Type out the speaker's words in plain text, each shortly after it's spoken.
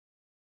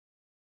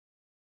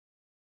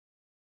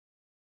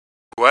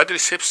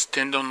Quadriceps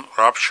tendon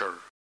rupture.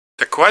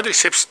 The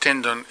quadriceps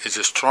tendon is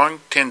a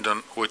strong tendon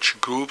which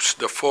groups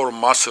the four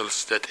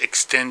muscles that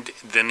extend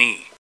the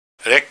knee.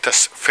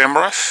 Rectus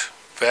femoris,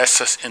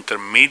 vastus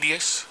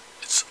intermedius,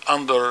 it's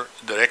under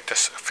the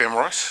rectus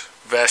femoris,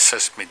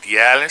 vastus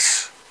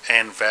medialis,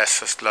 and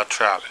vastus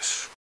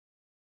lateralis.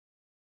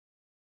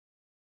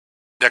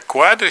 The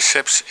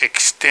quadriceps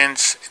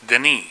extends the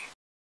knee.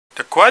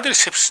 The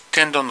quadriceps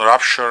tendon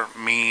rupture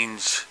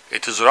means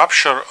it is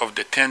rupture of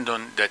the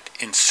tendon that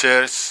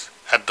inserts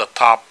at the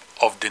top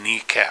of the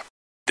kneecap.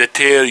 The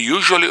tear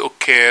usually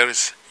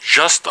occurs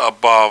just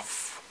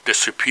above the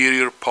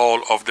superior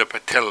pole of the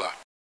patella.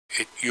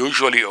 It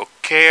usually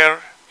occurs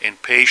in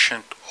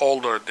patients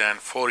older than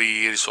 40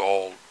 years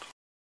old.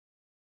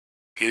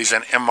 Here is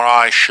an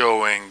MRI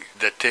showing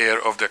the tear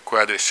of the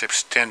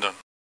quadriceps tendon.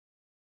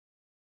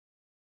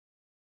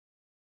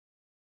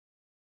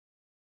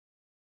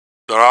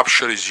 The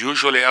rupture is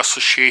usually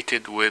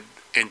associated with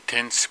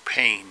intense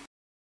pain.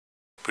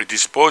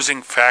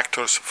 Predisposing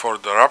factors for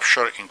the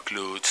rupture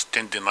include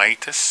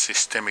tendonitis,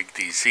 systemic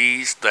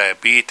disease,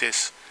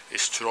 diabetes,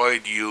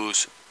 steroid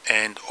use,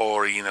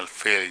 and/or renal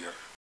failure.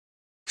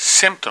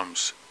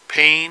 Symptoms: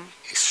 pain,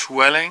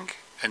 swelling,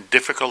 and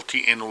difficulty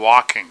in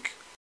walking.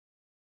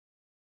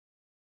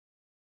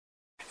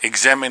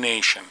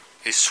 Examination: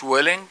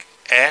 swelling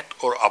at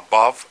or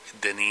above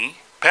the knee,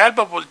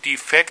 palpable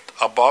defect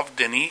above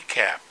the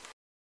kneecap.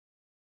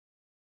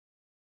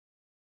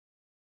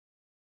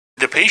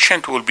 The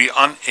patient will be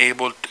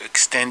unable to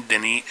extend the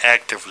knee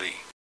actively.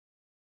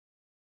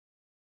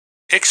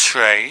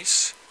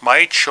 X-rays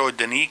might show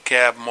the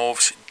kneecap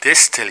moves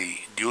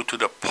distally due to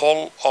the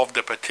pull of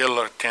the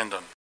patellar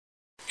tendon.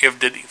 If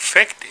the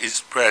defect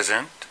is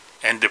present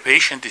and the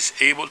patient is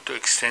able to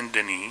extend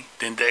the knee,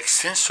 then the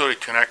extensor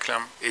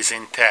retinaculum is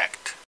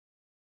intact.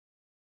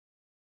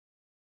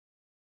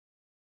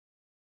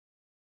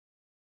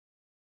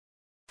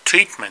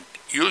 Treatment: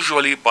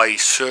 usually by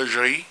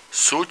surgery,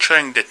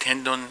 suturing the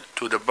tendon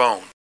to the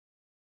bone.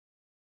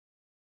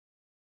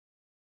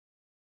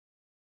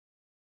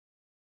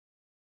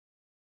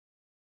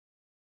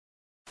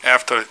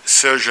 After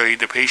surgery,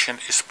 the patient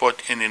is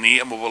put in a knee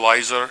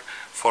immobilizer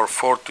for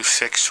 4 to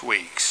 6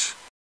 weeks.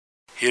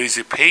 Here is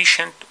a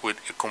patient with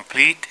a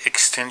complete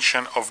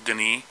extension of the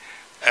knee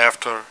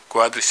after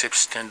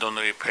quadriceps tendon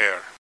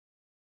repair.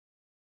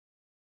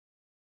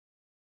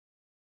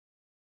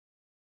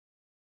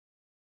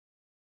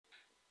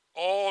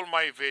 All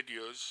my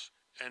videos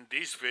and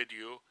this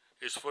video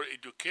is for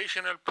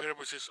educational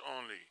purposes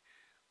only.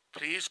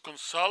 Please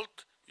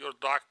consult your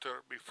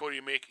doctor before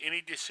you make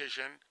any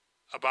decision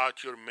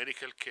about your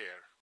medical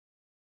care.